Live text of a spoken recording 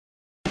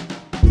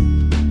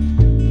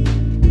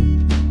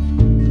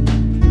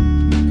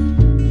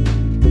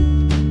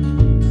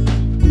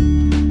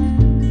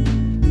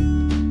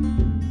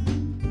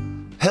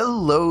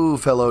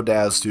fellow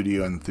Daz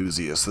Studio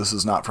enthusiasts. This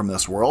is Not From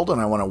This World, and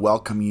I want to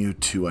welcome you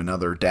to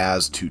another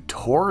Daz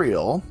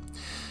tutorial.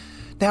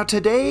 Now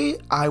today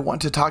I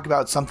want to talk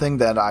about something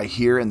that I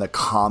hear in the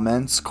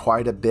comments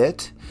quite a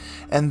bit,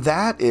 and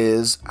that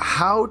is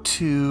how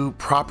to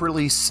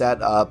properly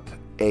set up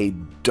a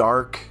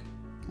dark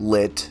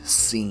lit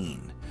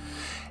scene.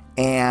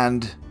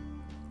 And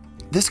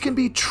this can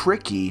be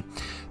tricky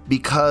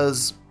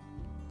because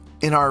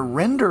in our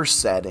render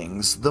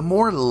settings, the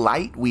more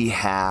light we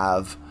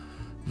have,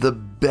 the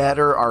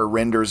better our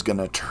render is going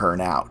to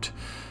turn out.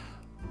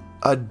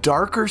 A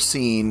darker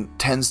scene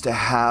tends to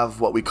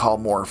have what we call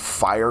more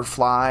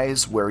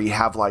fireflies, where you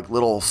have like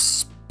little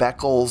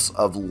speckles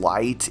of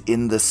light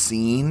in the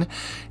scene,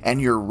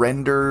 and your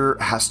render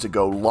has to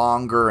go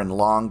longer and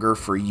longer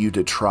for you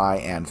to try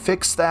and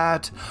fix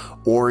that,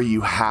 or you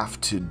have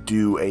to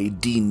do a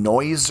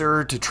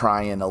denoiser to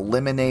try and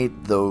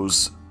eliminate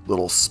those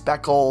little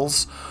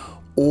speckles,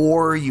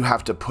 or you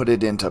have to put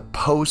it into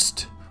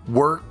post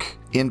work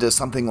into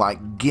something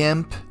like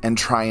GIMP and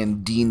try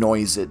and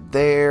denoise it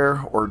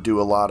there, or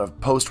do a lot of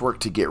post work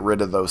to get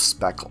rid of those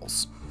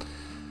speckles.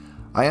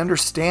 I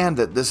understand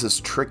that this is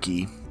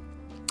tricky,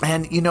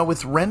 and you know,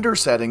 with render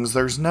settings,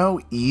 there's no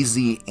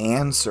easy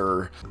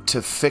answer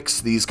to fix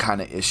these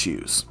kind of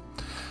issues.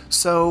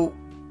 So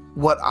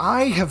what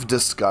I have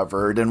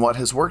discovered and what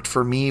has worked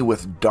for me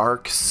with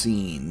dark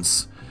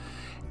scenes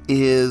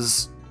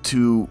is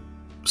to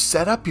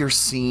set up your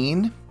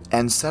scene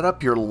and set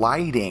up your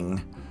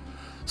lighting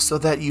so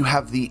that you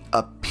have the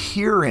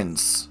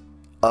appearance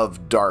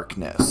of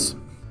darkness.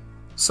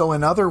 So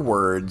in other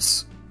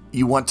words,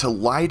 you want to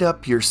light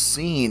up your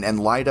scene and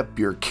light up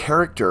your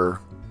character,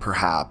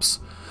 perhaps,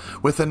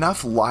 with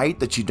enough light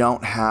that you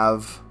don't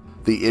have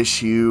the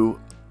issue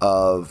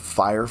of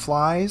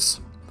fireflies,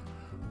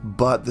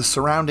 but the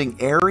surrounding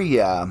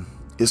area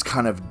is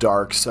kind of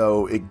dark,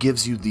 so it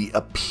gives you the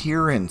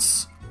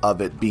appearance of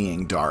it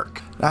being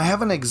dark. Now, I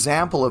have an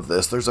example of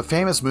this. There's a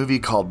famous movie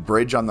called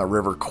Bridge on the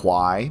River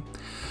Kwai,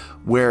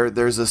 where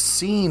there's a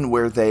scene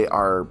where they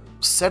are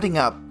setting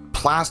up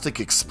plastic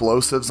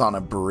explosives on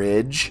a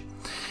bridge,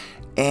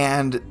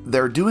 and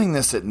they're doing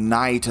this at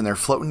night, and they're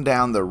floating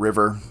down the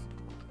river,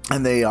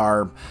 and they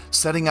are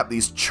setting up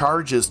these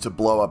charges to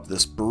blow up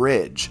this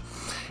bridge.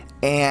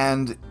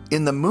 And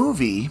in the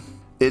movie,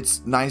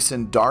 it's nice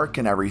and dark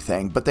and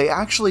everything, but they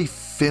actually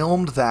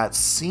filmed that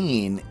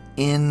scene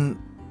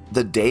in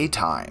the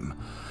daytime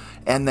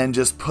and then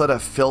just put a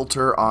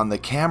filter on the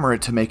camera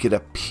to make it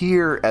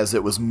appear as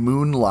it was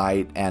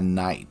moonlight and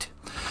night.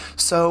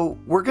 So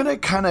we're going to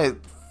kind of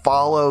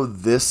follow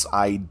this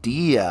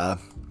idea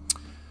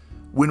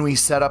when we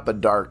set up a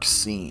dark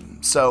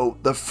scene. So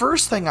the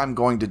first thing I'm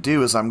going to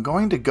do is I'm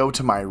going to go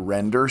to my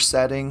render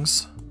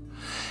settings,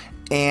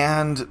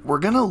 and we're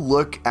going to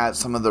look at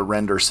some of the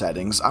render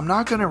settings. I'm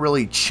not going to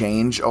really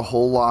change a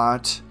whole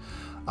lot.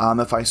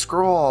 If I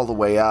scroll all the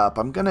way up,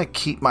 I'm going to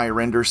keep my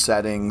render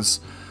settings.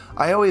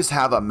 I always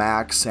have a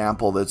max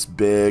sample that's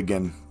big,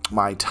 and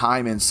my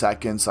time in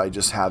seconds I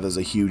just have as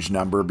a huge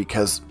number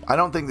because I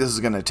don't think this is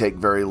going to take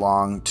very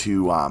long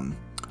to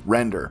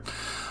render.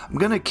 I'm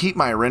going to keep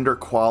my render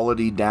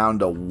quality down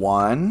to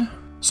 1.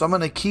 So I'm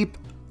going to keep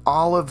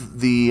all of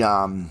the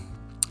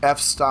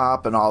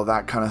f-stop and all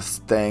that kind of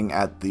thing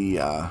at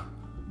the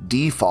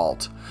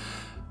default.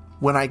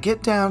 When I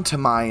get down to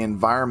my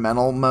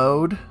environmental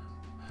mode,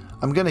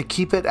 I'm going to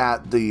keep it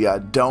at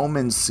the dome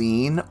and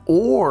scene,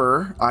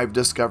 or I've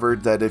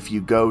discovered that if you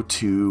go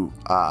to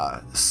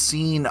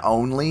scene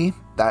only,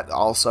 that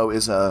also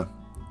is an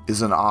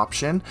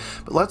option.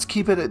 But let's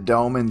keep it at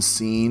dome and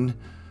scene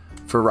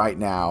for right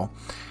now.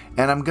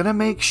 And I'm going to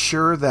make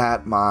sure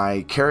that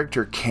my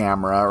character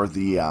camera, or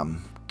the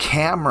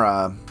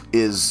camera,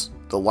 the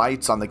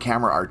lights on the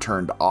camera are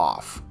turned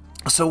off.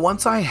 So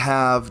once I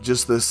have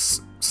just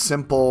this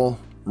simple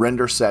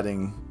render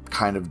setting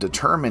kind of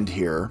determined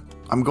here,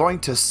 I'm going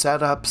to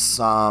set up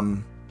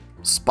some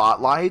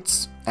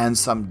spotlights and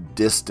some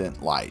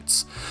distant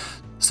lights.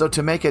 So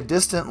to make a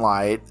distant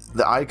light,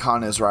 the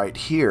icon is right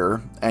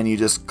here, and you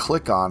just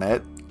click on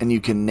it, and you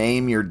can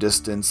name your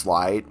distance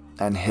light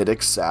and hit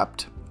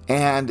accept.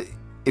 And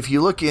if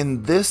you look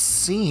in this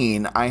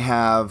scene, I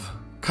have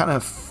kind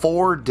of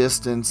 4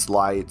 distance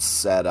lights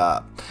set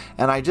up,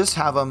 and I just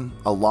have them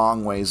a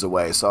long ways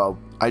away. So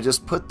I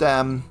just put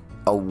them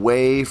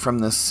away from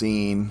the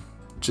scene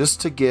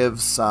just to give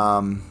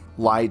some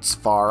lights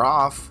far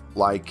off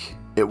like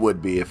it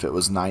would be if it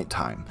was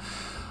nighttime.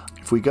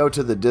 If we go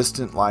to the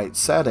distant light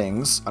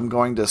settings, I'm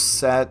going to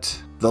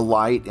set the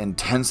light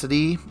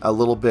intensity a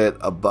little bit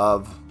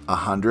above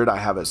 100. I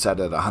have it set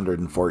at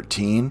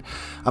 114.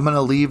 I'm going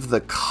to leave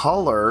the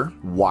color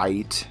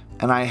white,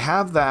 and I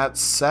have that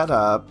set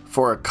up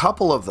for a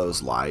couple of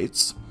those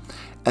lights.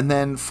 And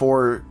then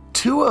for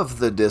 2 of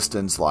the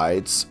distance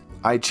lights,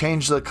 I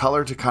changed the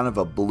color to kind of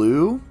a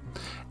blue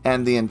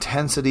and the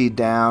intensity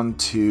down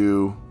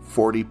to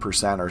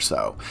 40% or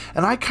so.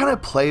 And I kind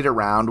of played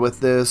around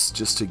with this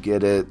just to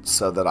get it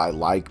so that I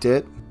liked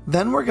it.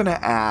 Then we're going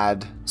to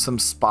add some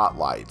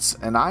spotlights,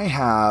 and I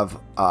have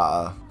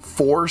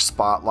 4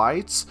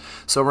 spotlights.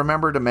 So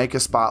remember, to make a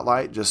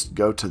spotlight, just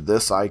go to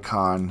this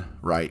icon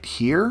right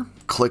here,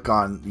 click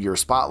on your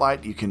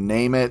spotlight, you can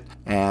name it,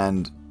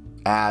 and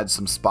add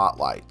some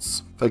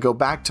spotlights. If I go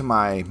back to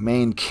my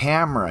main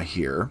camera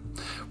here,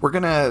 we're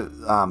going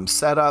to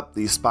set up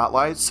these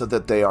spotlights so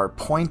that they are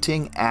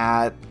pointing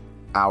at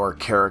our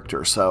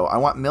character. So I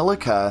want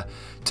Milica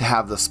to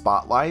have the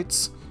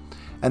spotlights,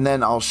 and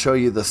then I'll show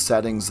you the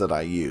settings that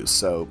I use.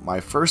 So my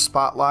first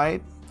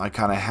spotlight, I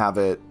kind of have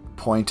it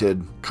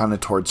pointed kind of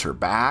towards her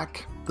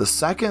back. The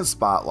second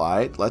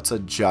spotlight, let's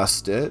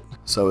adjust it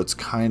so it's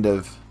kind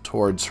of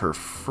towards her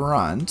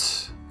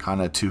front,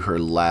 kind of to her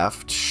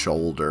left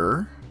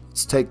shoulder.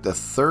 Let's take the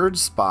third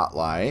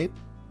spotlight.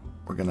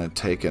 We're going to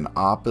take an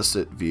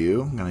opposite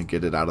view. I'm going to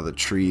get it out of the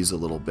trees a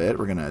little bit.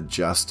 We're going to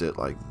adjust it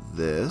like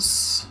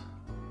this.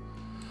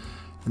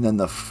 And then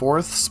the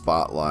fourth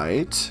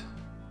spotlight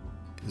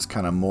is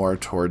kind of more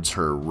towards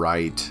her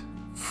right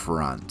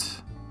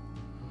front.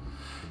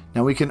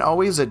 Now we can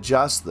always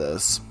adjust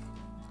this.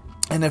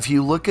 And if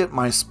you look at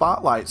my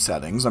spotlight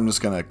settings, I'm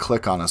just going to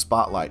click on a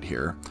spotlight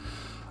here.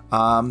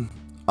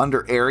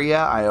 Under area,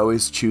 I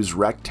always choose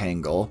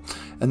rectangle.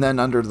 And then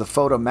under the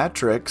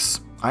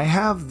photometrics, I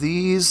have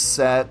these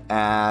set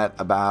at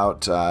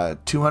about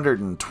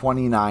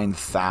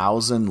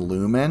 229,000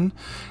 lumen,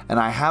 and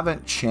I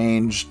haven't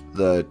changed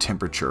the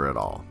temperature at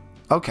all.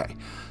 Okay,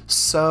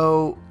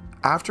 so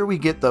after we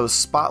get those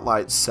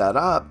spotlights set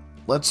up,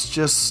 let's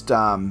just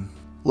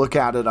look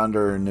at it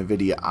under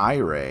NVIDIA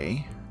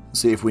Iray,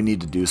 see if we need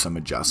to do some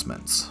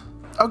adjustments.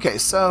 Okay,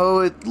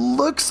 so it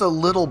looks a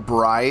little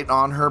bright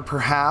on her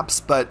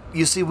perhaps, but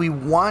you see, we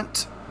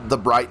want the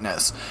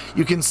brightness.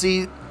 You can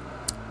see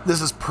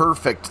this is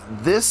perfect.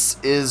 This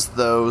is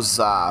those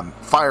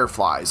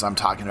fireflies I'm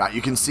talking about.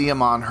 You can see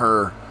them on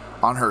her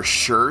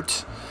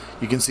shirt.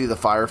 You can see the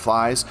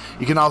fireflies.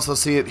 You can also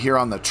see it here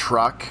on the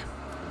truck.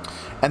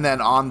 And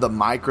then on the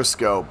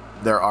microscope,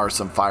 there are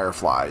some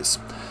fireflies.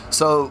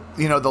 So,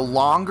 you know, the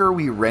longer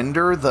we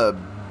render, the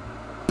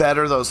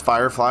better those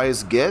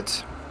fireflies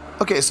get.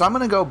 Okay, so I'm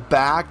going to go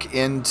back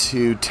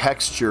into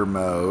texture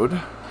mode,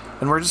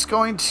 and we're just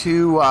going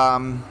to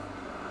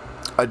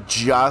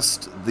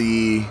adjust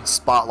the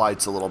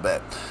spotlights a little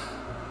bit.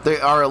 They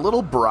are a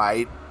little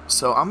bright,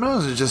 so I'm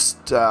going to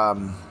just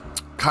kind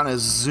of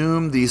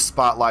zoom these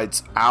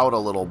spotlights out a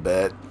little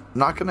bit. I'm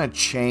not going to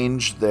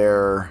change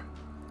their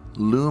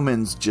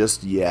lumens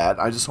just yet.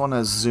 I just want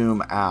to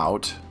zoom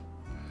out.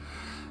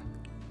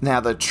 Now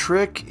the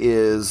trick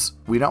is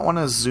we don't want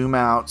to zoom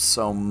out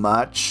so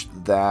much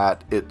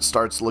that it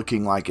starts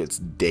looking like it's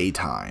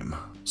daytime.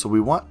 So we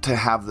want to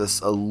have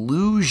this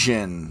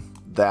illusion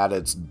that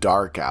it's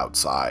dark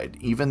outside,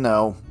 even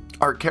though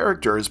our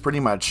character is pretty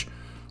much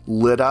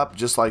lit up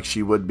just like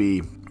she would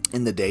be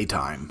in the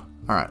daytime.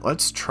 All right,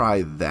 let's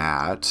try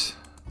that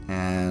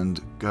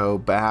and go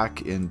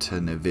back into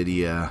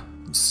NVIDIA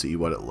and see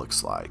what it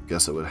looks like.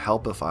 Guess it would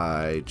help if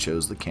I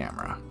chose the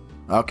camera.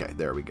 Okay,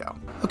 there we go.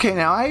 Okay,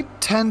 now I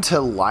tend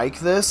to like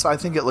this. I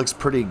think it looks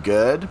pretty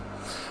good.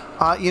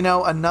 You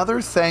know,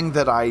 another thing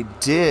that I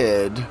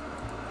did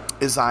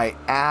is I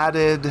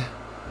added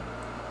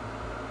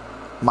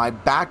my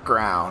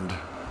background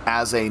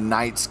as a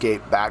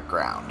nightscape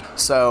background.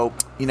 So,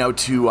 you know,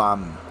 to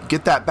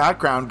get that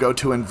background, go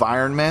to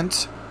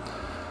environment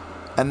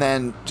and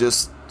then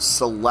just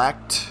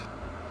select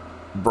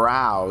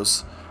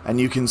browse, and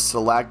you can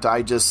select,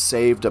 I just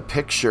saved a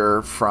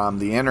picture from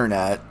the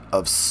internet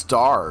of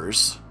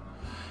stars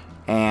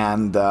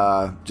and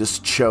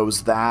just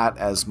chose that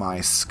as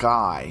my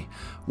sky,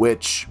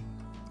 which,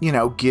 you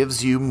know,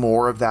 gives you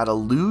more of that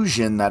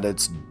illusion that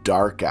it's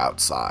dark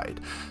outside.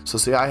 So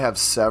see, I have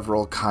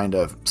several kind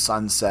of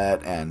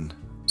sunset and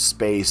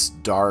space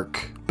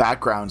dark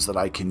backgrounds that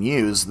I can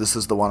use. This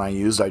is the one I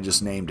used. I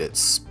just named it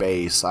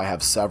Space. I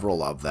have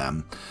several of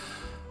them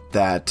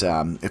that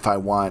if I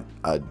want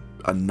a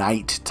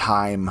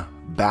nighttime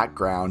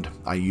background,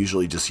 I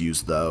usually just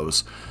use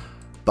those.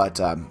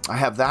 But I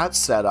have that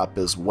set up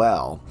as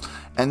well.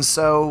 And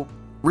so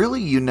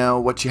really, you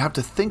know, what you have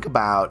to think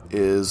about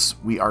is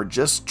we are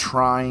just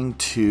trying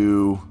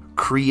to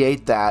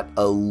create that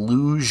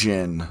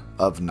illusion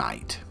of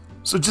night.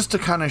 So just to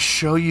kind of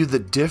show you the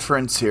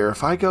difference here,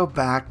 if I go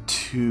back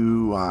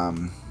to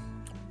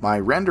my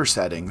render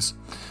settings,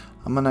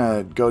 I'm going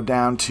to go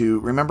down to,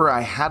 remember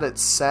I had it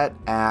set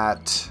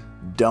at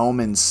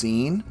dome and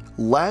scene.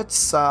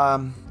 Let's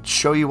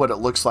show you what it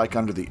looks like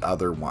under the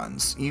other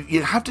ones.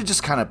 You have to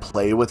just kind of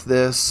play with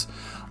this.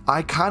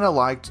 I kind of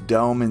liked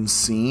dome and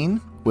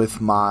scene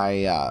with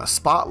my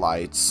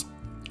spotlights,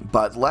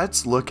 but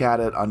let's look at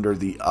it under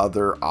the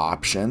other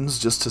options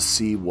just to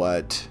see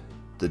what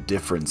the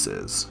difference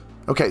is.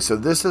 Okay, so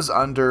this is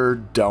under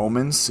dome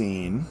and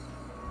scene.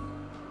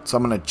 So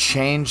I'm going to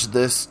change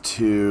this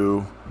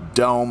to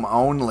dome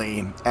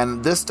only,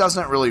 and this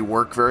doesn't really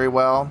work very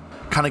well.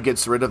 Kind of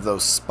gets rid of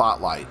those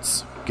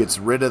spotlights, gets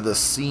rid of the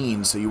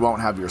scene, so you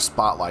won't have your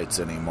spotlights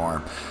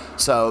anymore.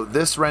 So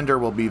this render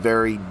will be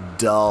very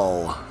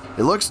dull.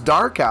 It looks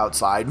dark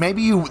outside.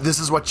 Maybe this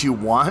is what you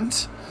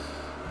want.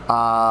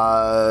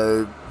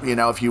 You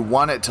know, if you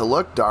want it to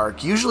look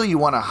dark, usually you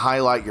want to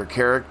highlight your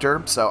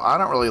character, so I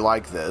don't really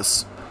like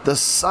this. The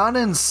sun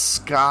and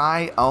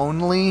sky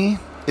only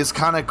is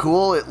kind of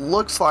cool. It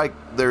looks like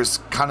there's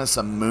kind of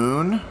some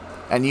moon,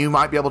 and you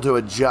might be able to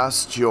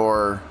adjust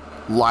your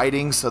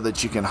lighting so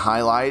that you can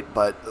highlight,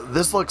 but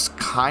this looks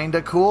kind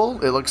of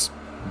cool. It looks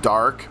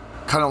dark,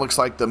 kind of looks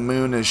like the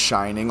moon is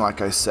shining,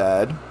 like I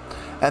said.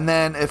 And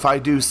then if I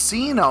do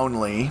scene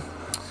only,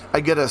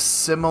 I get a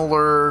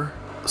similar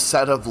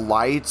set of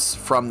lights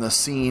from the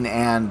scene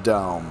and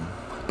dome.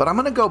 But I'm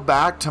going to go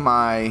back to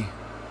my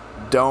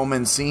dome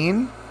and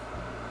scene.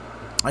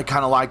 I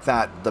kind of like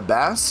that the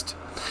best.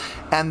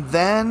 And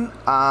then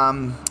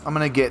I'm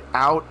going to get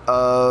out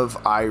of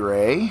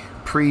iRay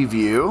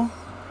preview.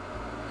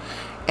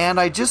 And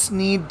I just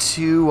need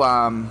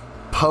to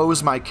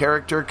pose my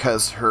character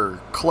because her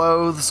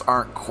clothes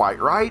aren't quite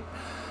right.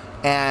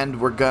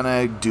 And we're going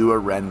to do a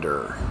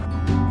render.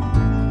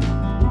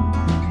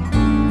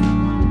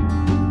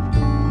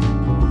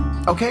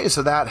 Okay,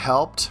 so that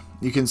helped.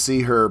 You can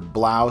see her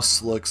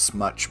blouse looks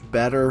much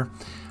better.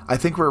 I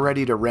think we're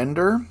ready to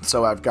render.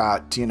 So I've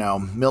got, you know,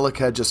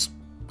 Milica just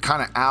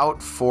kind of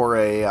out for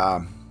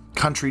a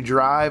country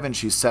drive, and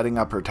she's setting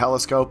up her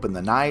telescope in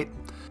the night.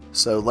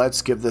 So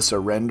let's give this a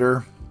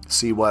render,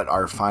 see what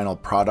our final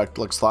product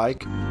looks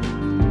like.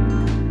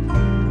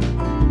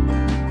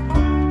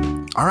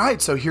 All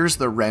right, so here's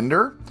the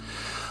render.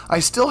 I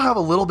still have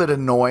a little bit of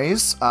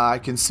noise. I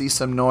can see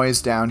some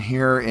noise down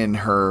here in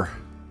her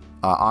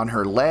on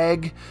her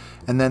leg,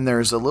 and then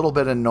there's a little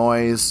bit of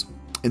noise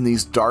in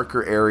these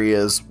darker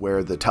areas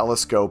where the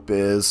telescope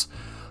is,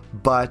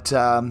 but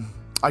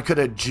I could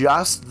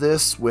adjust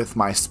this with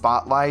my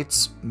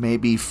spotlights,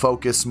 maybe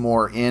focus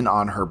more in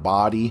on her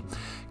body,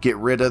 get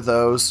rid of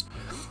those.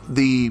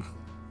 The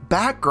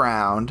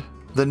background,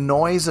 the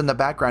noise in the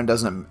background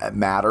doesn't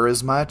matter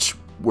as much.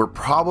 We're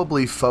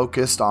probably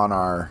focused on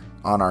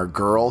our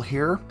girl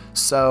here,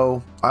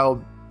 so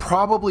I'll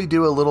probably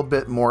do a little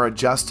bit more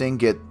adjusting,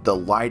 get the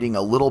lighting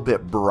a little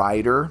bit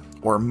brighter,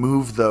 or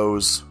move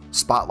those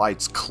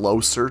spotlights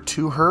closer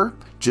to her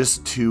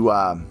just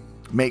to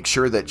make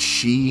sure that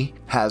she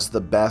has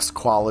the best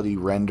quality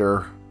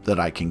render that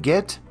I can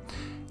get,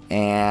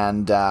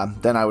 and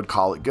then I would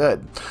call it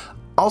good.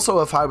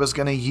 Also, if I was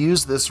going to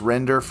use this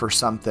render for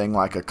something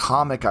like a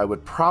comic, I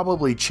would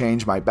probably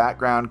change my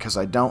background because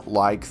I don't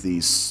like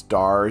these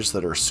stars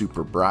that are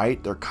super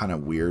bright. They're kind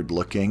of weird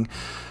looking.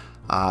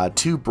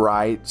 Too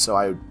bright, so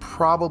I would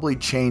probably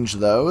change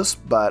those.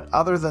 But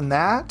other than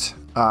that,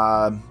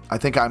 I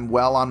think I'm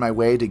well on my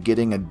way to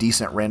getting a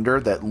decent render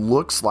that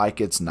looks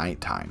like it's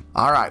nighttime.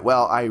 All right,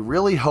 well, I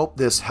really hope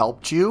this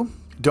helped you.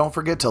 Don't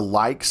forget to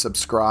like,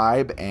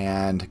 subscribe,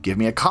 and give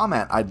me a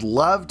comment. I'd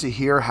love to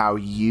hear how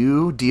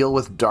you deal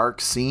with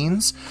dark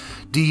scenes.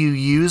 Do you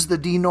use the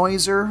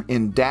denoiser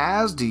in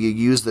Daz? Do you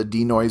use the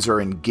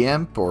denoiser in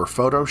GIMP or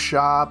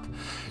Photoshop?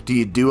 Do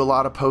you do a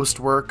lot of post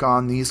work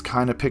on these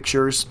kind of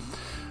pictures?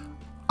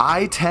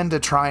 I tend to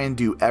try and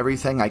do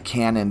everything I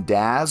can in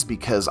Daz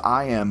because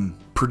I am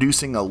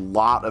producing a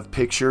lot of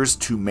pictures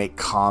to make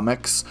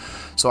comics,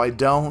 so I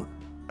don't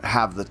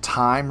have the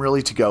time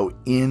really to go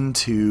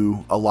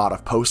into a lot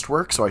of post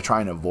work, so I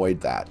try and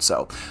avoid that.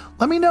 So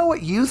let me know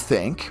what you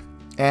think,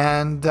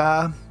 and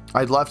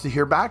I'd love to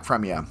hear back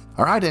from you.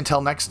 All right,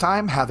 until next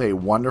time, have a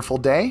wonderful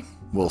day.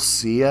 We'll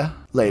see you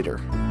later.